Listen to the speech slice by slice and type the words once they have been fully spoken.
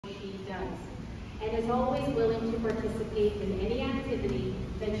does, and is always willing to participate in any activity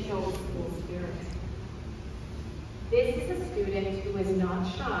that shows school spirit. This is a student who is not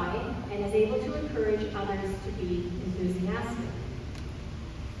shy and is able to encourage others to be enthusiastic.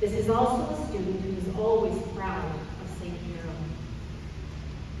 This is also a student who is always proud of St. Gerald.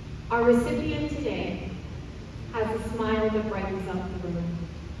 Our recipient today has a smile that brightens up the room.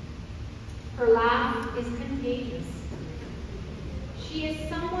 Her laugh is contagious. She is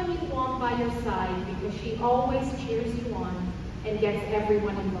someone you want by your side because she always cheers you on and gets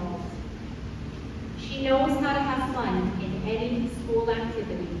everyone involved. She knows how to have fun in any school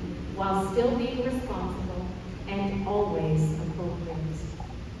activity while still being responsible and always appropriate.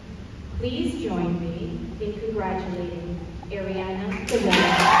 Please join me in congratulating Ariana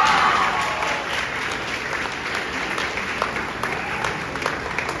DeVille.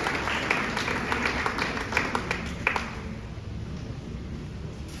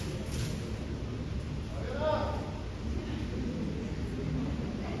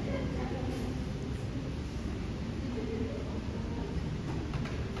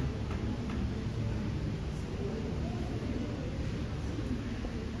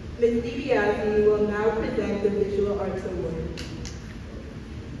 Ms. DiBiase will now present the Visual Arts Award.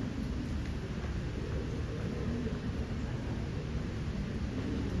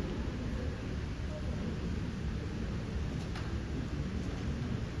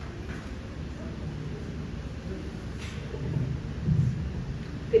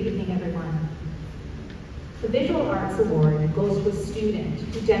 Good evening, everyone. The Visual Arts Award goes to a student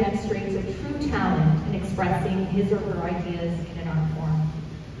who demonstrates a true talent in expressing his or her ideas in an art form.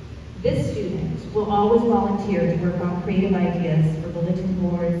 This student will always volunteer to work on creative ideas for bulletin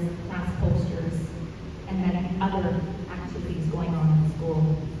boards, class posters, and many other activities going on in the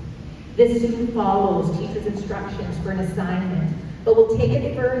school. This student follows teachers' instructions for an assignment, but will take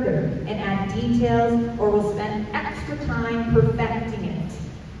it further and add details or will spend extra time perfecting it,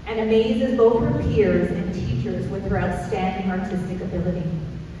 and amazes both her peers and teachers with her outstanding artistic ability.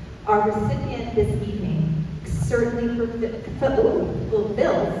 Our recipient this evening certainly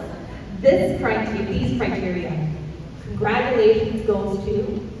fulfills these criteria. Congratulations goes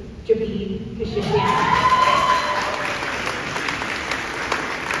to Javid Kashishian.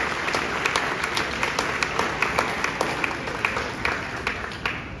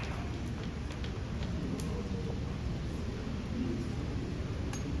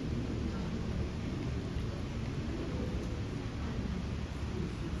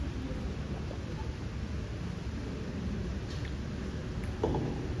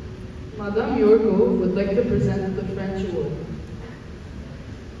 Madame Yorgo would like to present the French Award.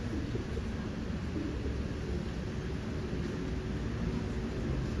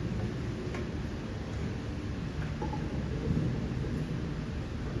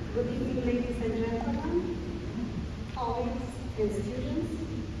 Good evening, ladies and gentlemen, colleagues and students.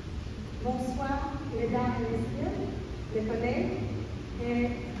 Bonsoir, mesdames et messieurs, les collègues et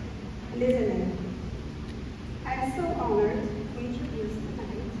les élèves. I'm so honored to introduce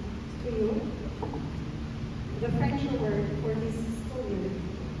tonight to you the French Award for this school year.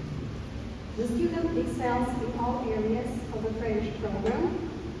 The student excels in all areas of the French program.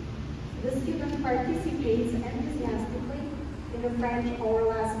 The student participates enthusiastically in the French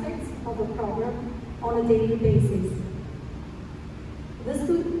oral aspects of the program on a daily basis. The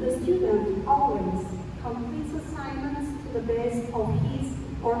student always completes assignments to the best of his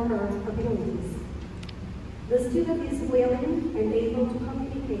or her abilities. The student is willing and able to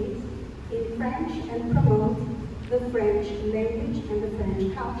communicate in French and promote the French language and the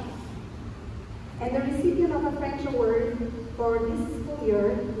French culture. And the recipient of the French Award for this school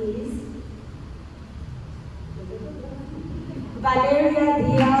year is Valeria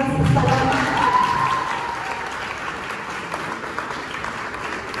Diaz-Salamanca.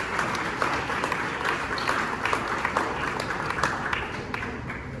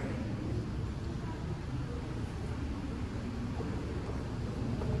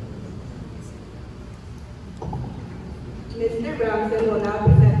 Mr. Ramsden will now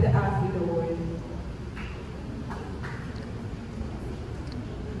present the Athlete Award.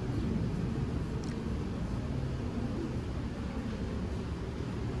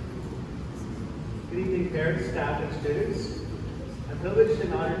 Good evening, parents, staff, and students. I'm privileged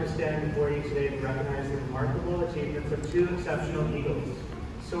and honored to stand before you today to recognize the remarkable achievements of two exceptional Eagles.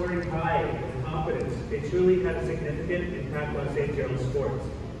 Soaring high in confidence, they truly had a significant impact on St. Gerald's sports.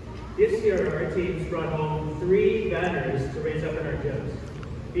 This year, our teams brought home 3 banners to raise up in our gyms.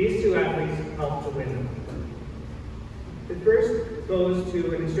 These 2 athletes helped to win them. The first goes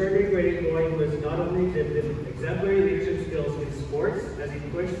to an extraordinary grade 8 boy who has not only exhibited exemplary leadership skills in sports as he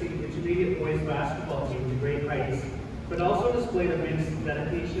pushed the intermediate boys basketball team to great heights, but also displayed immense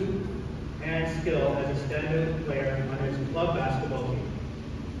dedication and skill as a standout player on his club basketball team.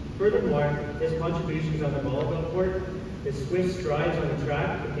 Furthermore, his contributions on the volleyball court, his swift strides on the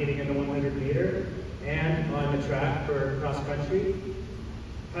track, competing in the 100 meter, and on the track for cross country,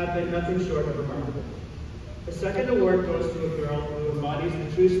 have been nothing short of remarkable. The second award goes to a girl who embodies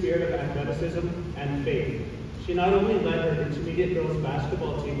the true spirit of athleticism and faith. She not only led her intermediate girls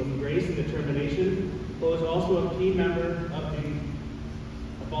basketball team with grace and determination, but was also a key member of the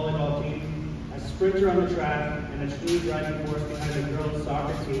volleyball team, a sprinter on the track, and a true driving force behind the girls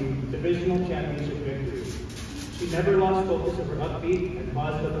soccer team divisional championship victory. She never lost focus of her upbeat and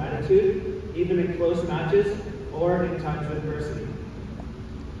positive attitude, even in close matches or in times of adversity.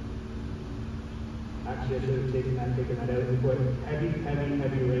 Actually, I should have taken that out and put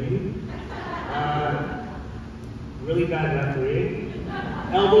heavy rain. Really bad refereeing.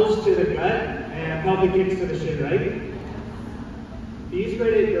 Elbows to the gut and pelvic kicks to the shin, right? These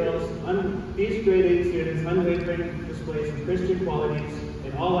grade 8 students' unwavering displays of Christian qualities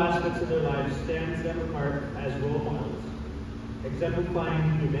in all aspects of their lives stands them apart as role models, exemplifying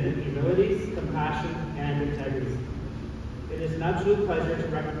humility, compassion, and integrity. It is an absolute pleasure to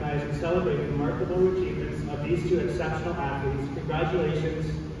recognize and celebrate the remarkable achievements of these two exceptional athletes. Congratulations,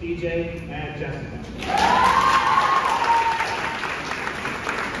 DJ and Jessica.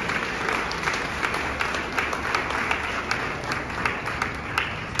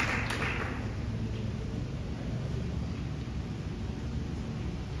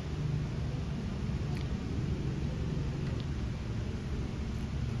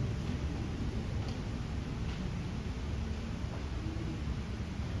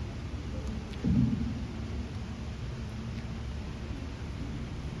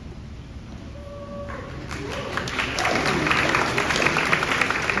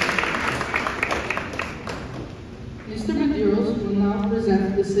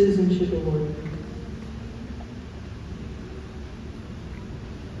 The Citizenship Award.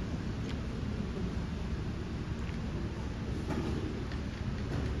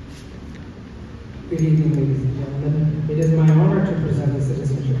 Good evening, ladies and gentlemen. It is my honor to present the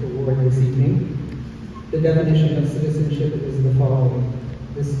Citizenship Award this evening. The definition of citizenship is the following: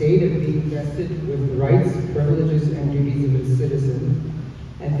 the state of being vested with the rights, privileges, and duties of its citizen,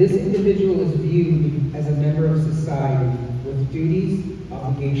 and this individual is viewed as a member of society with duties,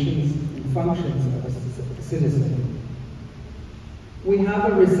 obligations, and functions of a citizen. We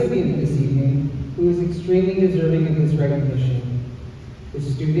have a recipient this evening who is extremely deserving of this recognition. The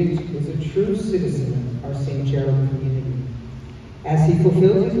student is a true citizen of our St. Gerald community, as he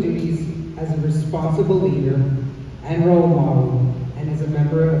fulfills his duties as a responsible leader and role model, and as a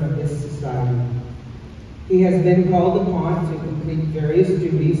member of this society. He has been called upon to complete various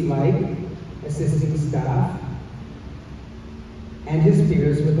duties like assisting staff and his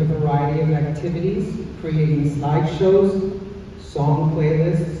peers with a variety of activities, creating slideshows, song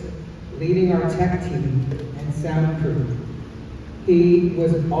playlists, leading our tech team and sound crew. He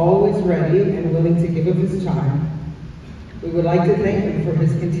was always ready and willing to give of his time. We would like to thank him for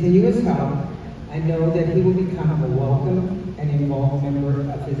his continuous help and know that he will become a welcome and involved member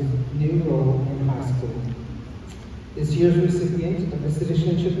of his new role in high school. This year's recipient of the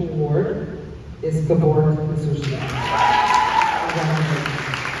Citizenship Award is Gabor Masushka.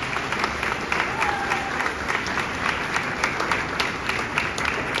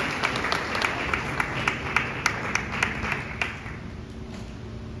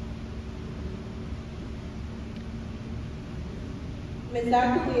 Ms.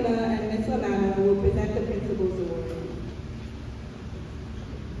 Aquilina and Ms. Solana will present the Principal's Award.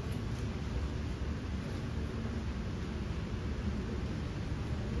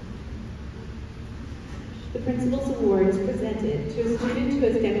 The Principal's Award is presented to a student who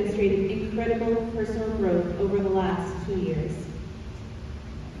has demonstrated incredible personal growth over the last 2 years.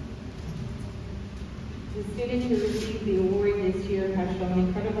 The student who received the award this year has shown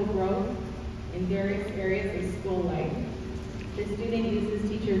incredible growth in various areas of school life. The student uses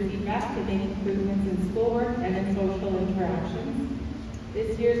teacher feedback to make improvements in schoolwork and in social interactions.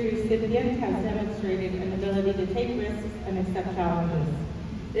 This year's recipient has demonstrated an ability to take risks and accept challenges.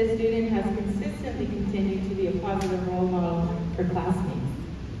 This student has consistently continued to be a positive role model for classmates.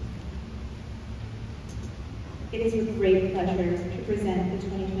 It is with great pleasure to present the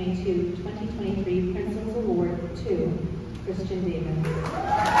 2022-2023 Principal's Award to Christian Davis.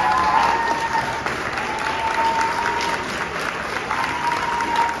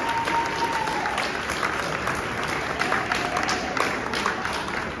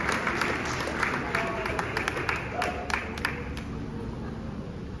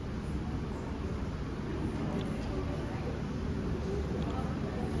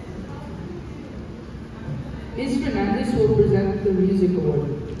 Ms. Fernandez will present the Music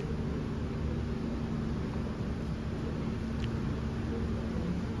Award.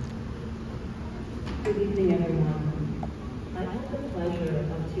 Good evening, everyone. I had the pleasure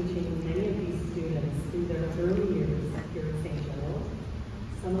of teaching many of these students through their early years here at St. Gerald,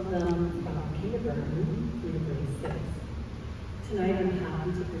 some of them from kindergarten through grade 6. Tonight, I'm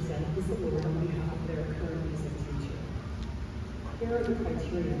happy to present this award on behalf of their current music teacher. Here are the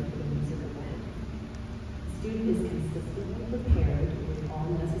criteria for the music award. The student is consistently prepared with all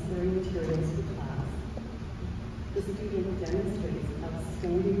necessary materials for class. The student demonstrates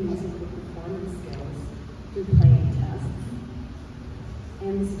outstanding musical performance skills through playing tests.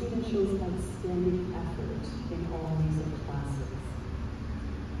 And the student shows outstanding effort in all music classes.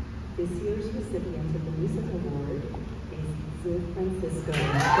 This year's recipient of the Music Award is Zil Francisco.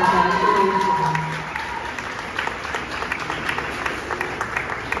 Congratulations.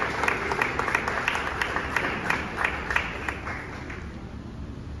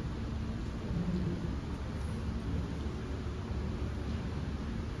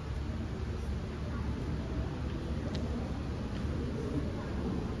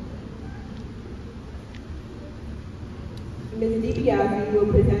 Ms. DiBiase will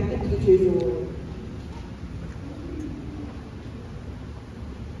present the Teacher's Award.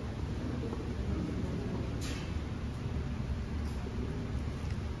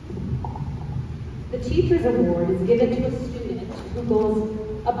 The Teacher's Award is given to a student who goes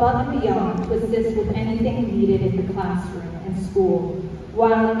above and beyond to assist with anything needed in the classroom and school,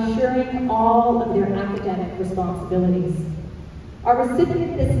 while ensuring all of their academic responsibilities. Our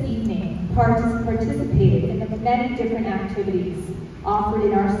recipient this evening participated in the many different activities offered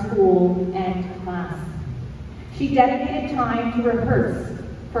in our school and class. She dedicated time to rehearse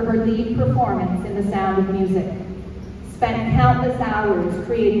for her lead performance in The Sound of Music, spent countless hours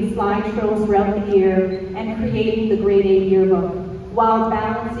creating slideshows throughout the year and creating the grade 8 yearbook, while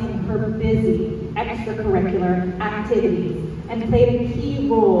balancing her busy extracurricular activities, and played a key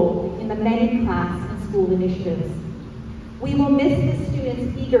role in the many class and school initiatives. We will miss the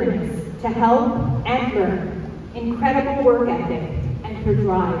student's eagerness to help and learn, incredible work ethic, and her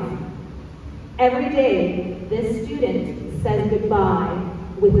drive. Every day, this student says goodbye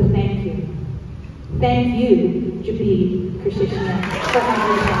with a thank you. Thank you, Jabid Krishishna, for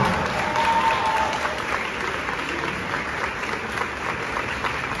everything.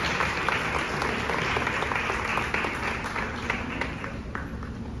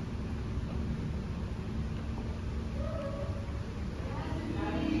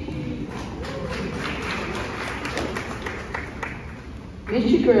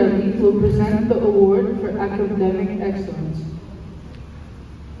 Ms. Gerald will present the award for academic excellence.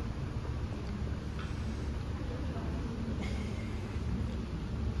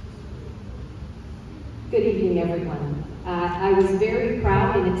 Good evening, everyone. I was very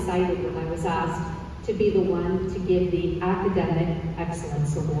proud and excited when I was asked to be the one to give the Academic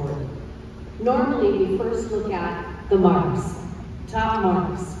Excellence Award. Normally, we first look at the marks, top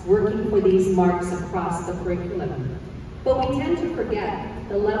marks, working for these marks across the curriculum. But we tend to forget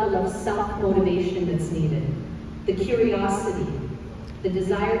the level of self-motivation that's needed, the curiosity, the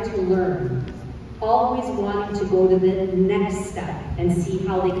desire to learn, always wanting to go to the next step and see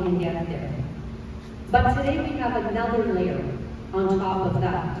how they can get there. But today we have another layer on top of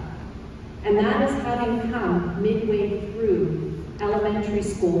that, and that is having come midway through elementary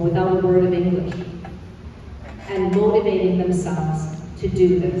school without a word of English and motivating themselves to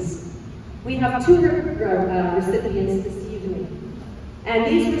do this. We have two recipients this evening, and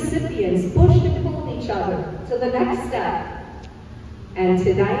these recipients pushed and pulled each other to the next step. And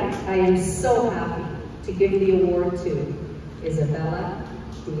tonight, I am so happy to give the award to Isabella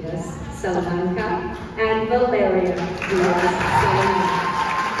Diaz Salamanca and Valeria Diaz Salamanca.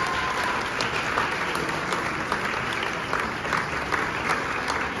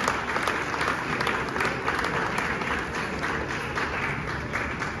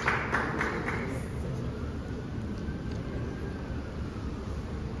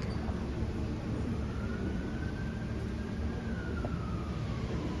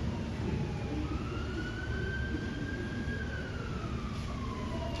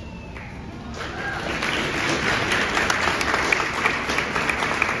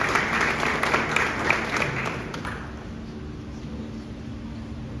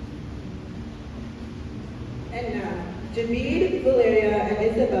 And now, Jamid, Valeria, and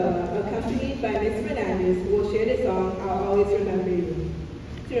Isabella, accompanied by Ms. Fernandez, will share the song, I'll Always Remember You,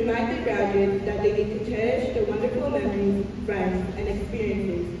 to remind the graduates that they need to cherish the wonderful memories, friends, and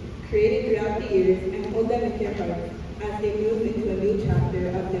experiences created throughout the years and hold them in their hearts as they move into a new chapter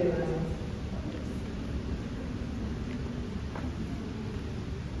of their lives.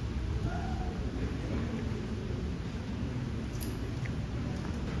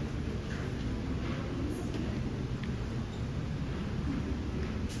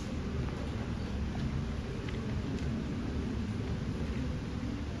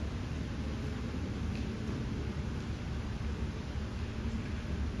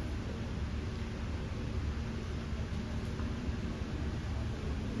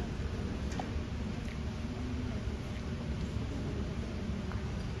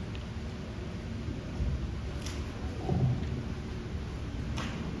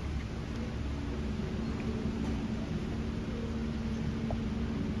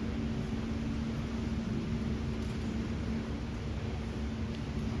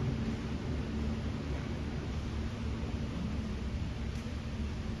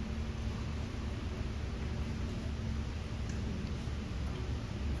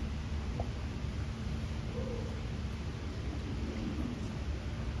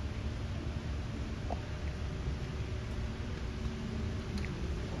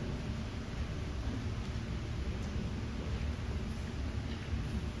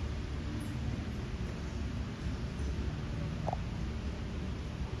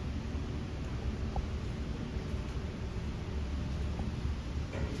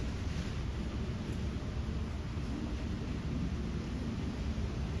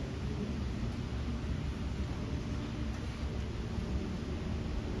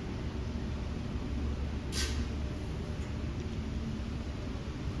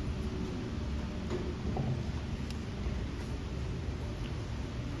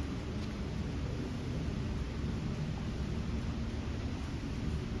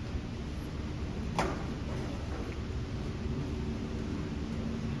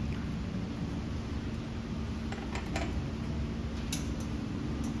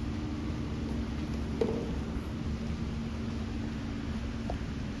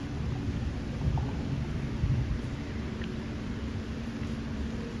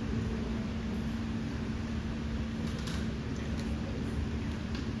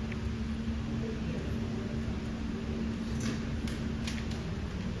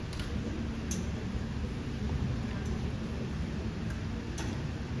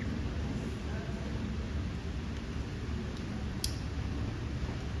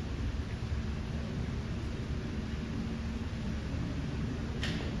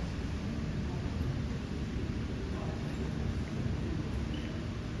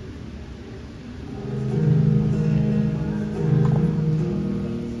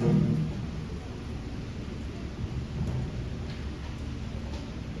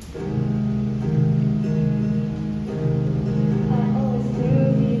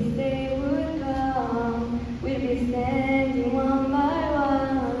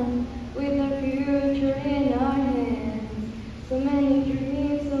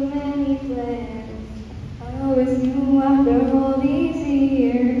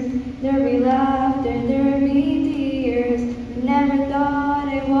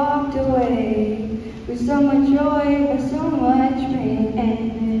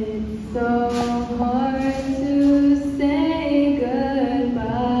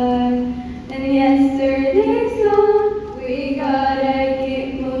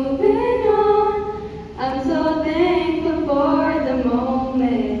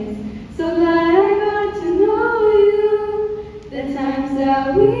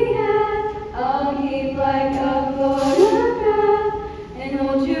 that we had all